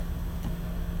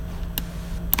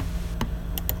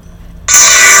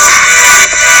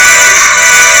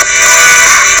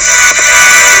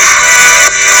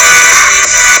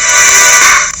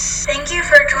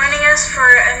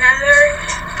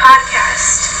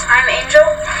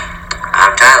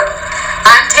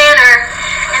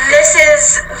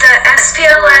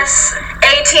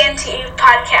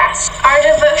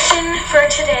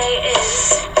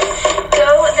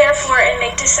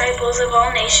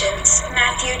Galatians,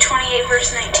 Matthew 28,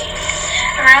 verse 19.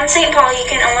 Around St. Paul, you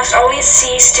can almost always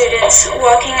see students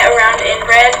walking around in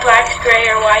red, black, gray,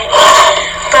 or white.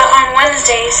 But on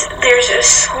Wednesdays, there's a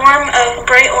swarm of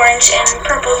bright orange and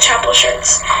purple chapel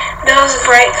shirts. Those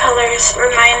bright colors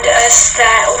remind us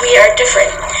that we are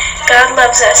different. God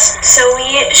loves us, so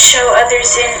we show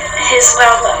others in His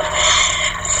loud love.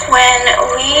 When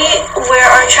we wear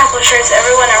our chapel shirts,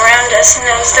 everyone around us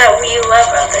knows that we love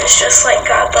others just like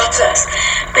God loves us.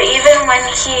 But even when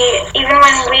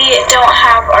we don't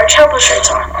have our chapel shirts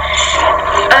on,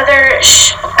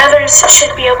 others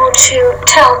should be able to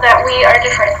tell that we are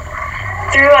different.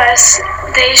 Through us,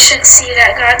 they should see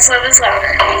that God's love is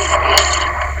louder.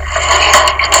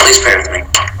 Please pray with me.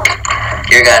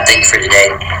 Dear God, thank you for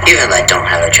today. Even if I don't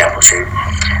have a chapel shirt,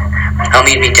 help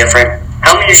me to be different.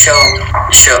 Help me to show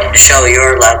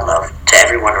your loud love to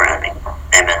everyone around me.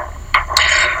 Amen.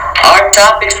 Our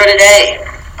topics for today: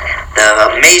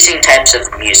 the amazing types of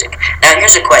music. Now,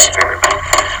 here's a question for everyone.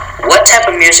 What type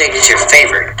of music is your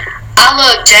favorite? I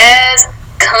love jazz,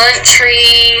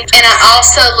 country, and I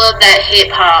also love that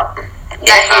hip-hop.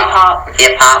 Hip-hop?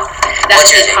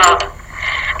 What's your hip-hop?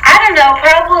 I don't know,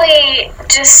 probably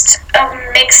just a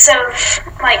mix of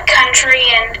like country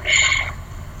and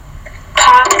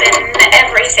pop and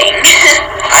everything.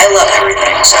 I love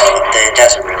everything, so it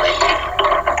doesn't really...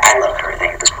 I love everything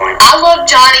at this point. I love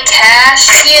Johnny Cash.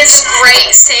 He is a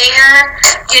great singer.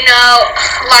 You know,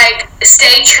 like,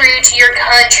 stay true to your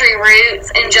country roots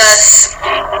and just...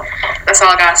 That's all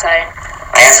I gotta say.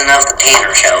 That's enough the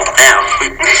Tanner show. Now,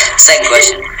 second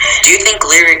question. Do you think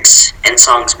lyrics and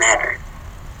songs matter?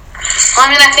 Well, I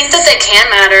mean, I think that they can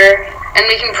matter. And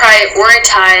we can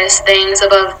prioritize things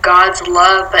above God's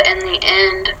love, but in the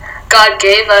end, God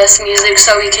gave us music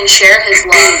so we can share His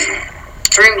love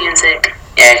through music.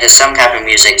 Yeah, because some type of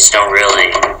music don't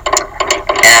really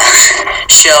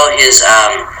show His,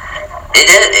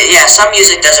 some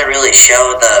music doesn't really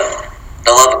show the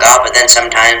love of God, but then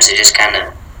sometimes it just kind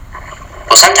of,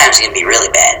 sometimes it can be really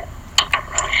bad.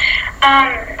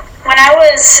 When I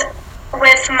was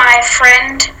with my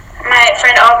friend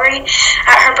Aubrey,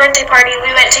 at her birthday party,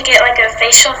 we went to get like a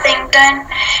facial thing done,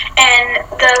 and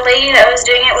the lady that was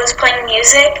doing it was playing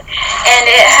music, and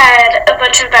it had a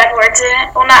bunch of bad words in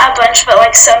it. Well, not a bunch, but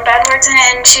like some bad words in it,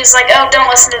 and she was like, "Oh, don't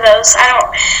listen to those. I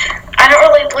don't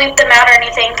really bleep them out or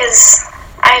anything, because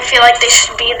I feel like they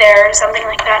should be there," or something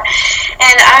like that.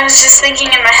 And I was just thinking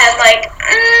in my head, like,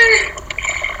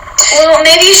 well,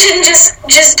 maybe you shouldn't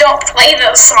just don't play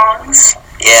those songs.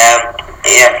 Yeah,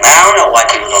 I don't know why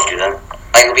people don't do that.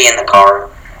 Like, you'll be in the car,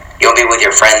 you'll be with your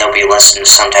friend, they'll be listening to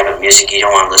some type of music you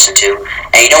don't want to listen to,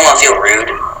 and you don't want to feel rude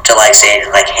to, like, say,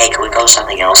 like, hey, can we go to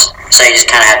something else? So you just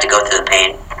kind of have to go through the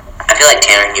pain. I feel like,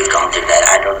 Tanner, you've gone through that.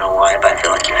 I don't know why, but I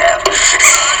feel like you have.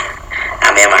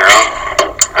 I mean, am I wrong?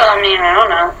 Well, I mean, I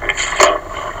don't know.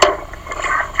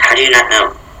 How do you not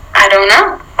know? I don't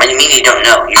know. What do you mean you don't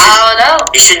know? I don't know.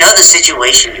 You should know the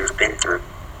situation you've been through.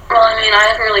 Well, I mean,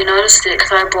 I haven't really noticed it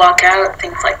because I block out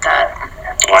things like that.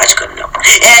 Well, that's good to know.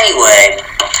 Anyway,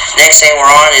 next thing we're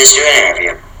on is doing an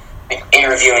interview.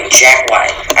 Interviewing Jack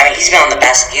White. I mean, he's been on the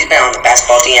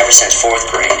basketball team ever since 4th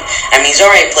grade. I mean, he's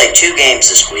already played 2 games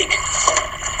this week.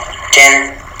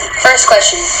 Tanner? First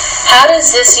question. How does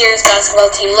this year's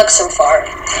basketball team look so far?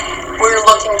 We're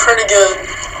looking pretty good.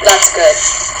 That's good.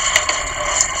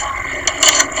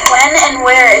 When and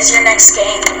where is your next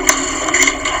game?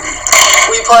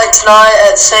 We play tonight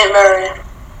at St. Mary.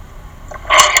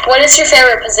 What is your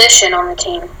favorite position on the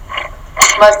team?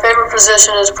 My favorite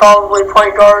position is probably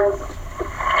point guard.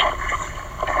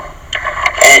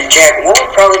 And Jack, what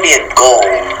would probably be a goal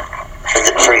for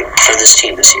this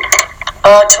team this year?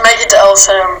 To make it to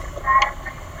LSM.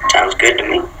 Sounds good to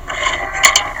me.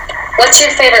 What's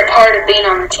your favorite part of being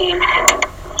on the team?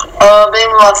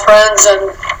 Being with my friends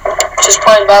and just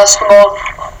playing basketball.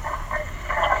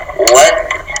 What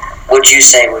would you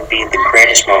say would be the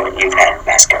greatest moment you've had in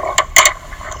basketball?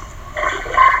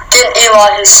 Getting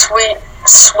Eli his sweet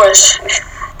swish.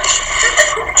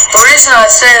 The reason I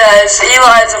say that is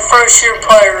Eli is a first-year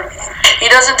player.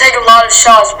 He doesn't take a lot of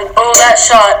shots, but that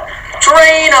shot,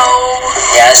 Drano!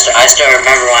 Yeah, I still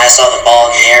remember when I saw the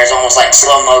ball in the air. It's almost like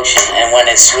slow motion, and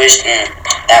when it swished, that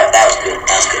was good.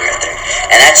 That was good right there.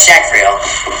 And that's Shaq for y'all.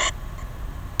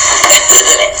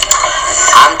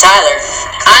 I'm Tyler.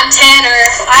 I'm Tanner.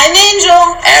 I'm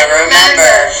Angel. And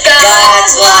remember,